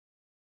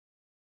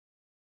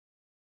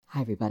Hi,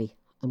 everybody.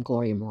 I'm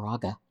Gloria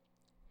Moraga.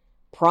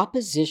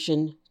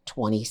 Proposition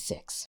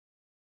 26.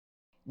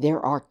 There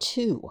are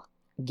two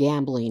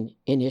gambling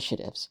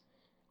initiatives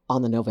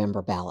on the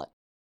November ballot.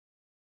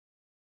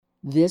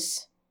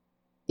 This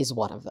is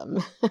one of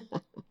them.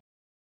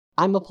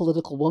 I'm a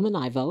political woman.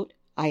 I vote.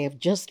 I have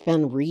just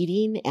been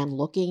reading and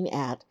looking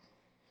at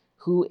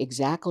who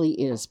exactly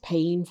is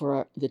paying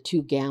for the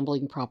two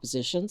gambling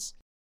propositions.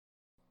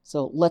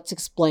 So let's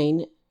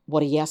explain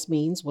what a yes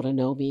means, what a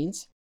no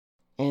means,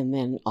 and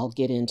then I'll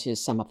get into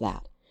some of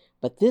that.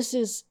 But this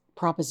is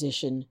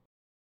Proposition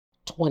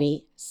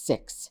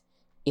 26.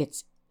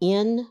 It's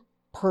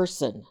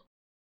in-person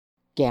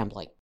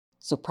gambling.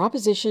 So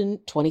Proposition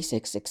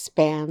 26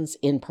 expands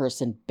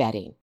in-person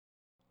betting.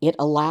 It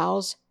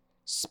allows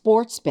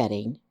sports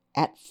betting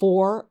at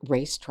 4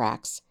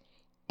 racetracks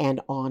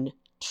and on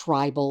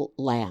tribal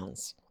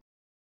lands.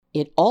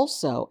 It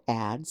also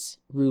adds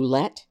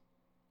roulette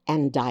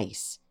and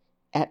dice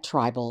at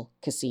tribal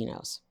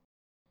casinos.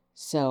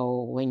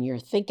 So when you're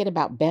thinking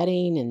about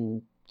betting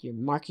and you're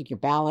marking your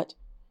ballot,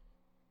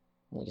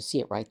 well, you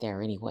see it right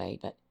there anyway,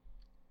 but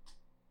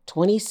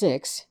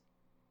 26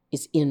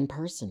 is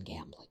in-person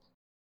gambling.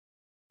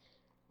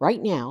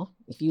 Right now,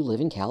 if you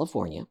live in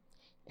California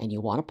and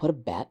you want to put a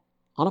bet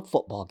on a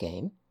football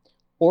game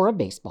or a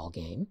baseball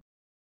game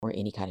or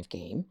any kind of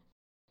game,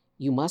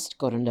 you must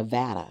go to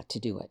Nevada to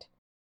do it.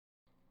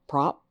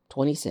 Prop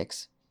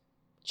 26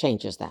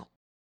 changes that.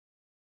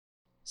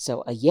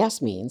 So a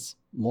yes means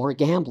more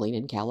gambling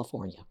in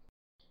California.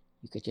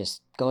 You could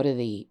just go to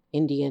the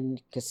Indian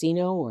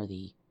casino or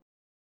the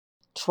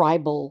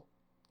tribal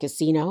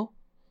casino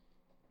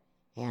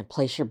and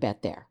place your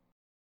bet there.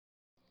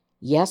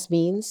 Yes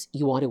means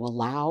you want to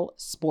allow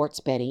sports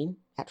betting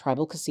at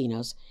tribal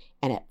casinos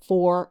and at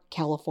 4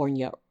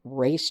 California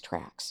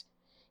racetracks.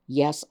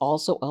 Yes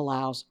also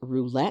allows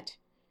roulette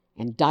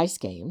and dice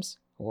games,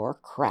 or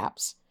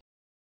craps,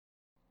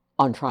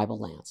 on tribal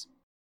lands.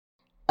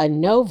 A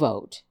no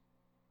vote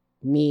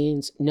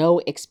means no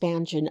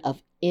expansion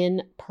of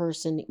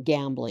in-person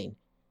gambling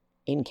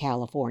in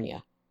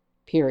California,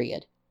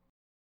 period.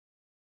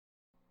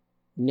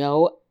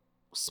 No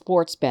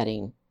sports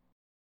betting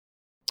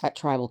at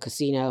tribal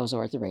casinos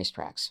or at the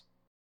racetracks.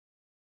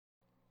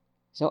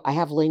 So I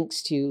have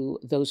links to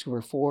those who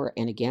are for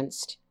and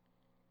against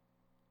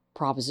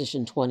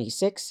Proposition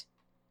 26,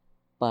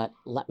 but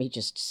let me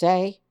just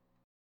say,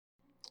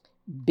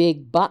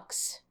 big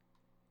bucks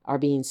are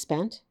being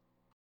spent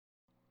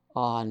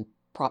on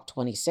Prop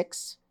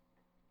 26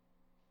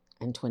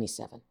 and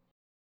 27.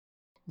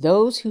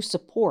 Those who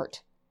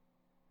support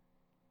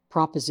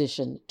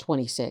Proposition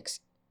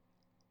 26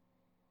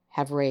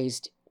 have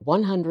raised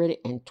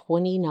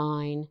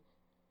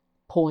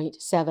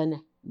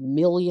 $129.7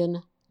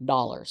 million.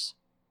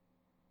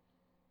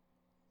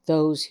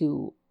 Those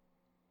who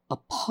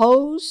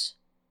oppose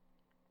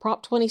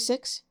Prop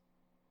 26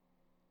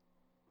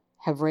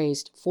 have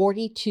raised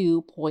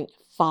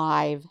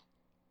 $42.5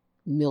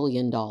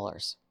 million.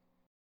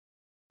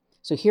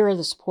 So here are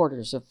the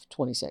supporters of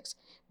 26.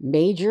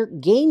 Major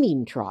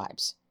gaming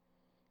tribes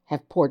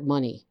have poured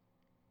money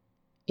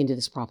into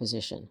this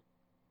proposition.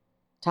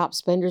 Top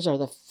spenders are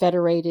the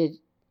Federated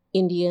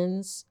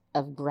Indians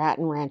of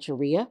Grattan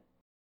Rancheria.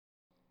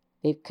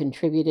 They've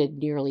contributed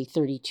nearly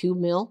 $32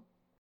 million.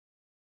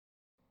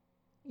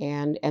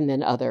 And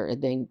then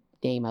they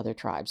name other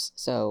tribes.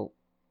 So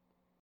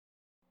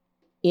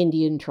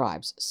Indian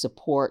tribes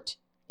support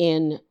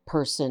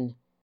in-person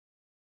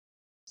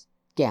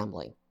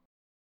gambling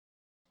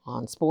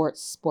on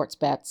sports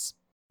bets,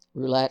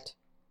 roulette.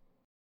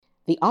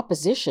 The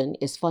opposition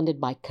is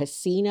funded by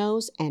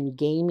casinos and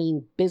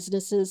gaming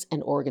businesses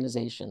and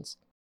organizations.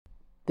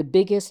 The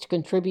biggest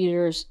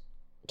contributors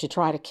to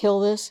try to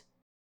kill this,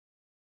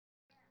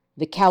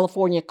 the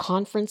California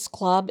Conference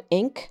Club,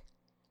 Inc.,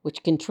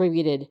 which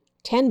contributed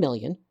 $10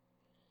 million,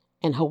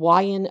 and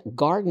Hawaiian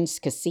Gardens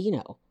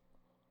Casino,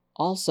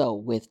 also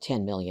with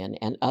 $10 million,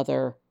 and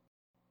other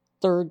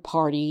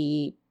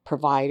third-party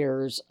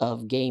providers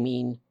of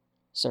gaming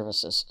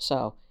services.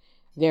 So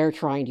they're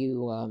trying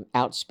to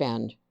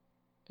outspend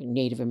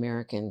Native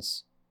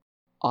Americans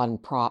on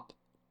Prop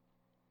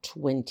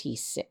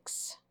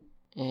 26.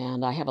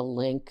 And I have a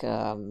link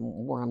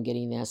where I'm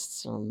getting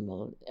this from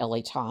the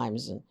LA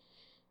Times, and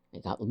I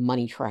got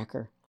Money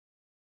Tracker.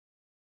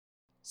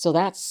 So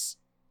that's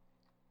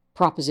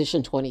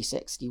Proposition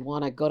 26. Do you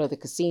want to go to the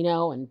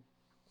casino and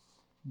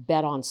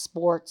bet on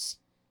sports,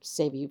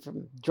 save you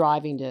from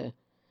driving to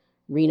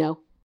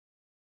Reno?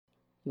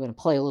 You want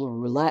to play a little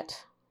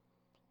roulette,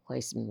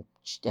 play some,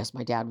 as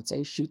my dad would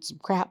say, shoot some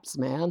craps,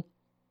 man?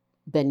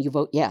 Then you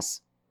vote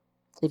yes.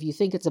 If you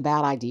think it's a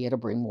bad idea to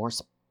bring more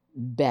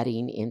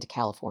betting into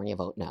California,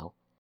 vote no.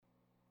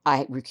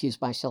 I recuse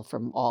myself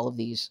from all of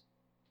these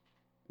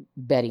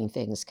betting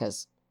things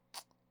because,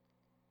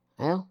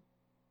 well,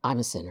 I'm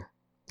a sinner.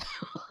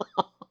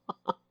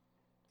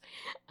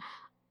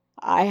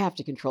 I have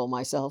to control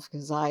myself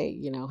because I,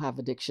 have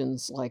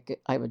addictions, like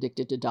I'm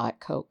addicted to Diet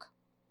Coke.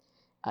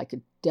 I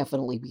could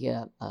definitely be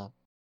a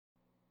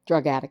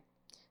drug addict.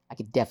 I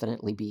could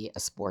definitely be a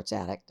sports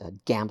addict, a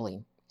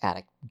gambling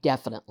addict,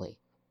 definitely.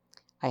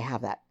 I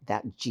have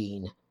that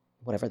gene,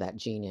 whatever that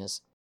gene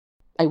is.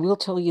 I will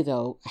tell you,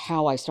 though,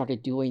 how I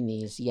started doing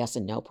these yes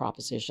and no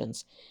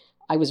propositions.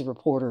 I was a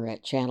reporter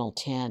at Channel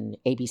 10,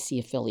 ABC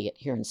affiliate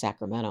here in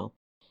Sacramento,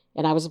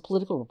 and I was a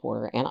political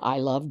reporter, and I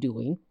love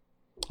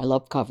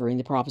covering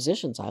the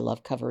propositions. I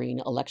love covering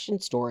election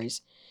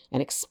stories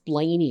and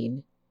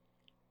explaining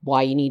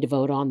why you need to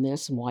vote on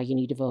this and why you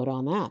need to vote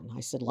on that. And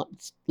I said,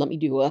 let me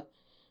do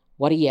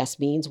what a yes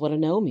means, what a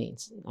no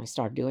means. And I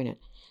started doing it.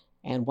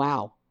 And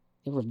wow,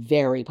 they were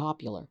very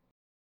popular.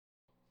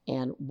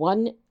 And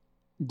one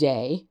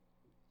day,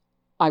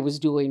 I was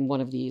doing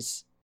one of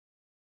these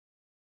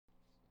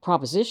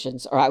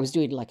propositions, or I was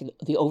doing like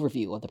the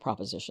overview of the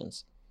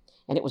propositions.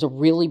 And it was a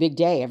really big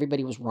day.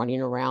 Everybody was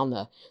running around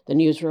the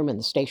newsroom, and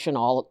the station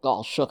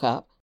all shook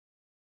up.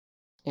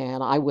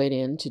 And I went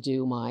in to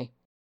do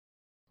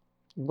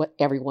what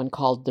everyone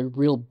called the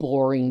real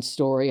boring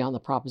story on the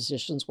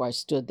propositions, where I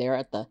stood there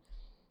at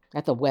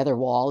the weather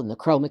wall and the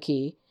chroma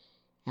key.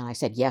 And I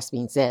said, yes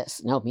means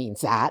this, no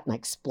means that. And I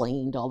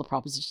explained all the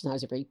propositions. I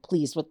was very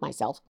pleased with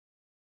myself.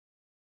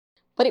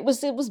 But it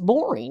was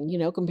boring,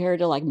 compared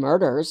to like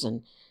murders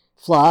and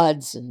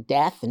floods and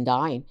death and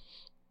dying.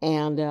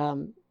 And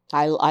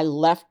I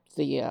left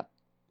the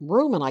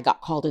room, and I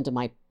got called into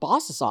my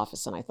boss's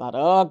office. And I thought,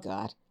 oh,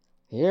 God,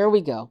 here we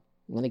go.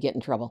 I'm going to get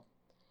in trouble.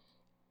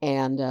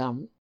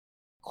 And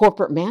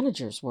corporate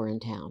managers were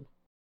in town.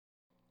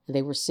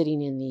 They were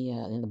sitting in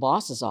the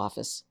boss's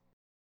office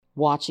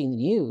watching the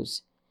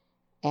news.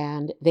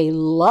 And they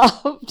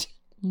loved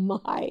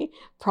my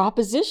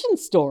proposition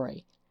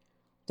story.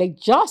 They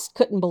just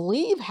couldn't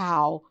believe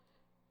how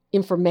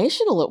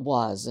informational it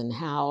was, and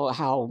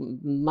how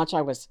much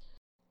I was,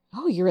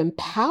 you're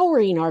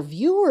empowering our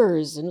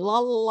viewers and la,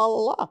 la, la,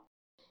 la.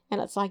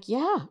 And it's like,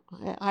 yeah,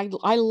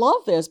 I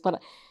love this,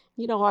 but,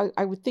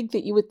 I would think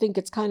that you would think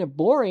it's kind of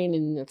boring.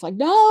 And it's like,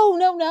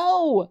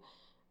 no,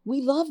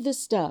 we love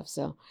this stuff.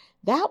 So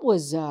that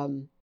was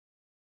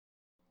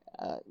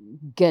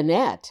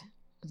Gannett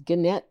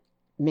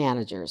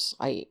managers.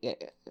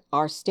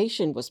 Our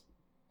station was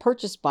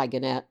purchased by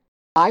Gannett.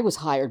 I was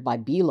hired by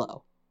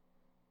Belo.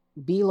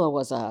 Belo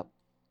was a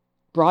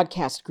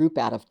broadcast group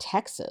out of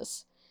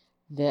Texas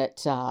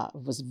that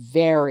was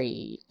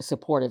very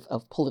supportive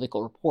of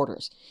political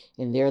reporters.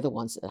 And they're the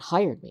ones that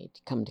hired me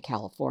to come to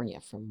California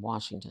from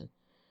Washington.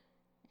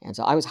 And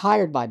so I was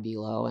hired by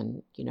Belo,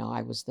 and,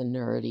 I was the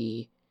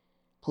nerdy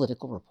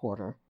political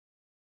reporter.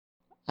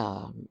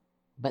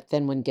 But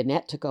then when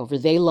Gannett took over,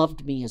 they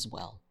loved me as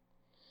well.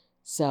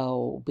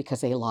 So,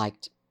 because they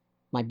liked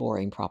my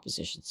boring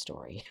proposition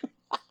story.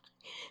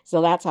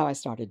 So that's how I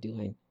started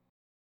doing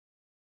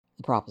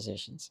the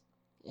propositions.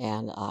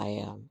 And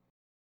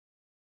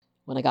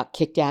when I got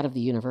kicked out of the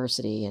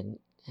university and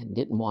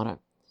didn't want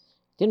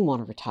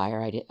to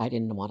retire, I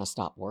didn't want to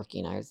stop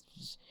working. I was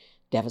just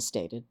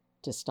devastated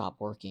to stop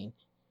working.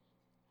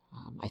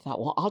 I thought,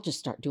 well, I'll just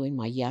start doing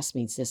my yes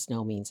means this,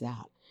 no means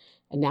that.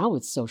 And now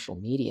with social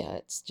media,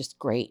 it's just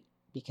great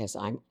because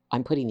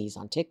I'm putting these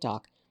on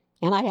TikTok,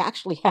 and I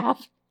actually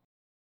have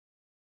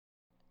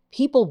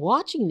people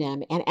watching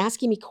them and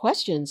asking me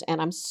questions, and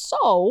I'm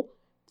so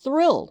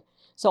thrilled.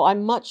 So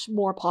I'm much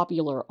more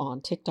popular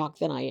on TikTok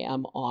than I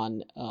am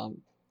on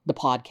the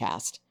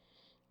podcast.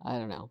 I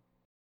don't know.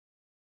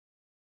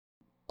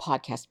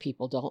 Podcast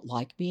people don't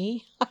like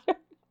me,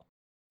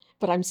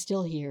 but I'm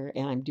still here,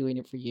 and I'm doing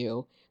it for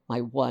you,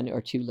 my 1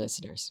 or 2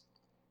 listeners.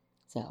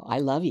 So I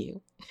love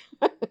you.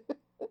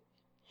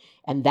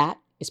 And that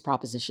is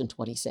Proposition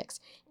 26.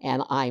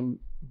 And I'm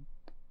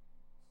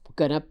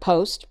going to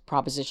post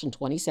Proposition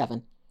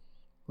 27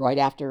 right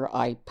after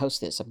I post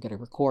this. I'm going to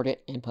record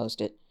it and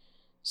post it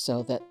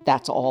so that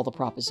that's all the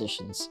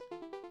propositions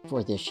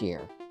for this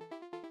year.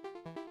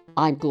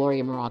 I'm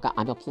Gloria Moraga.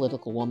 I'm a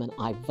political woman.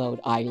 I vote.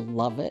 I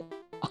love it.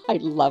 I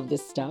love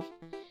this stuff.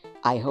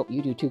 I hope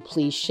you do too.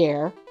 Please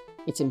share.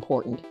 It's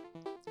important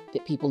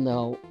that people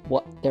know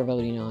what they're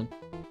voting on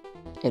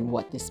and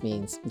what this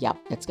means. Yep,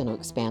 it's going to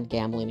expand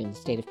gambling in the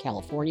state of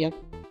California.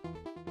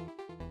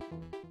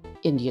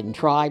 Indian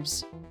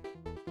tribes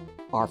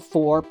are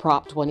for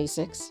Prop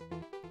 26.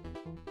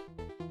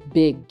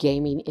 Big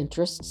gaming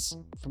interests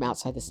from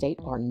outside the state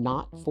are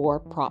not for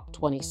Prop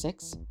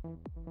 26.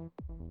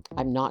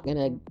 I'm not going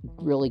to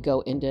really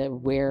go into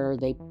where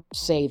they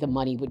say the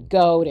money would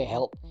go to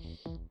help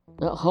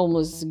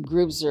homeless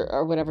groups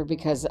or whatever,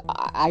 because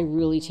I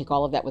really take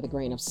all of that with a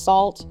grain of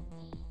salt.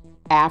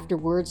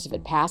 Afterwards, if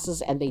it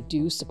passes and they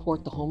do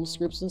support the homeless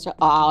groups and stuff,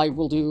 I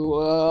will do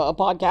a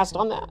podcast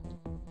on that.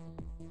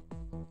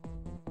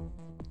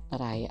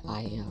 But I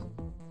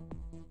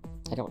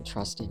don't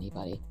trust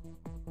anybody.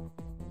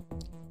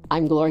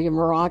 I'm Gloria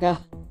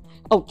Moraga.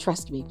 Oh,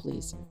 trust me,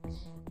 please.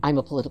 I'm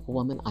a political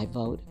woman. I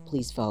vote.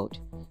 Please vote.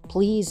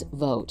 Please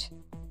vote.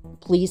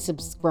 Please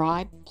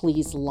subscribe.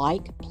 Please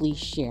like. Please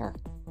share.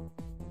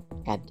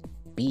 And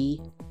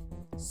be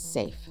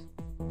safe.